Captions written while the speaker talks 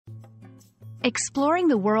Exploring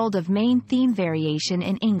the world of main theme variation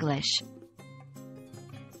in English.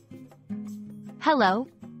 Hello,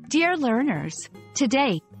 dear learners.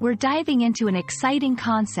 Today, we're diving into an exciting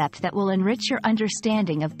concept that will enrich your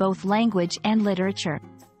understanding of both language and literature.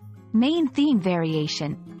 Main theme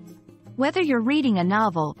variation. Whether you're reading a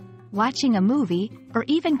novel, watching a movie, or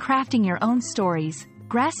even crafting your own stories,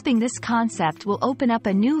 grasping this concept will open up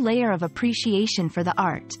a new layer of appreciation for the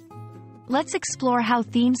art. Let's explore how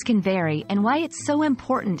themes can vary and why it's so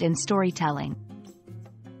important in storytelling.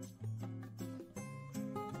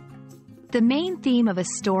 The main theme of a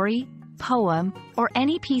story, poem, or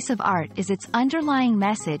any piece of art is its underlying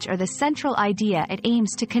message or the central idea it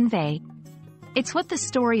aims to convey. It's what the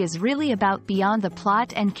story is really about beyond the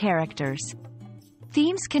plot and characters.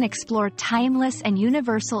 Themes can explore timeless and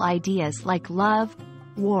universal ideas like love,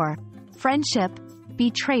 war, friendship,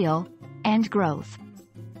 betrayal, and growth.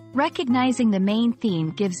 Recognizing the main theme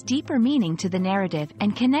gives deeper meaning to the narrative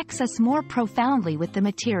and connects us more profoundly with the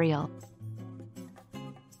material.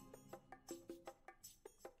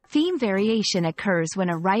 Theme variation occurs when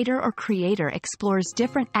a writer or creator explores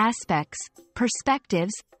different aspects,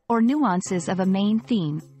 perspectives, or nuances of a main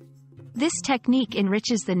theme. This technique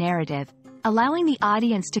enriches the narrative, allowing the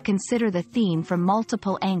audience to consider the theme from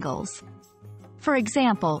multiple angles. For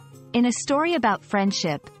example, in a story about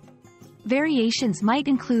friendship, variations might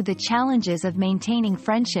include the challenges of maintaining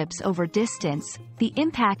friendships over distance, the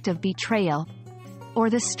impact of betrayal,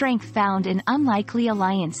 or the strength found in unlikely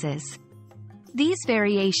alliances. These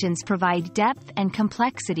variations provide depth and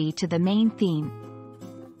complexity to the main theme.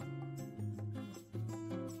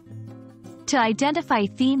 To identify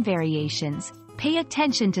theme variations, pay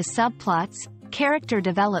attention to subplots, character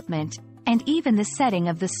development, and even the setting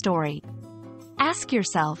of the story. Ask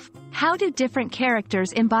yourself, how do different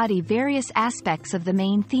characters embody various aspects of the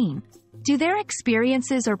main theme? Do their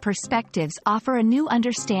experiences or perspectives offer a new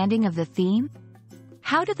understanding of the theme?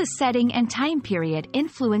 How do the setting and time period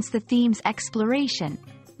influence the theme's exploration?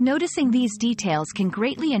 Noticing these details can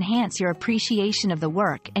greatly enhance your appreciation of the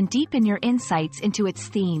work and deepen your insights into its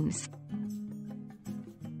themes.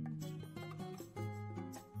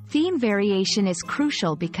 Theme variation is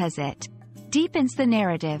crucial because it deepens the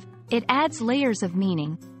narrative. It adds layers of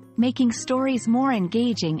meaning, making stories more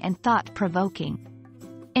engaging and thought-provoking.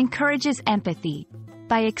 Encourages empathy.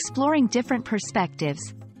 By exploring different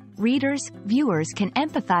perspectives, viewers can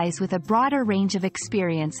empathize with a broader range of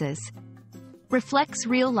experiences. Reflects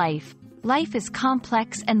real life. Life is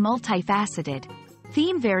complex and multifaceted.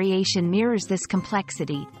 Theme variation mirrors this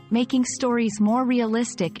complexity, making stories more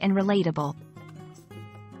realistic and relatable.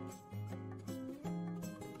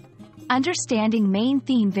 Understanding main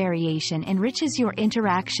theme variation enriches your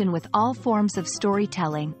interaction with all forms of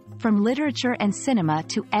storytelling, from literature and cinema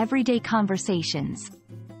to everyday conversations.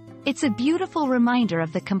 It's a beautiful reminder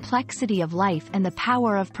of the complexity of life and the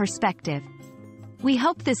power of perspective. We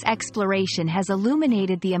hope this exploration has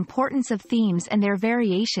illuminated the importance of themes and their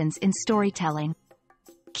variations in storytelling.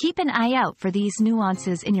 Keep an eye out for these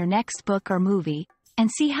nuances in your next book or movie,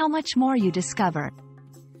 and see how much more you discover.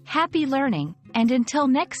 Happy learning, and until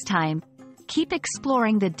next time, keep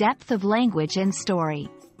exploring the depth of language and story.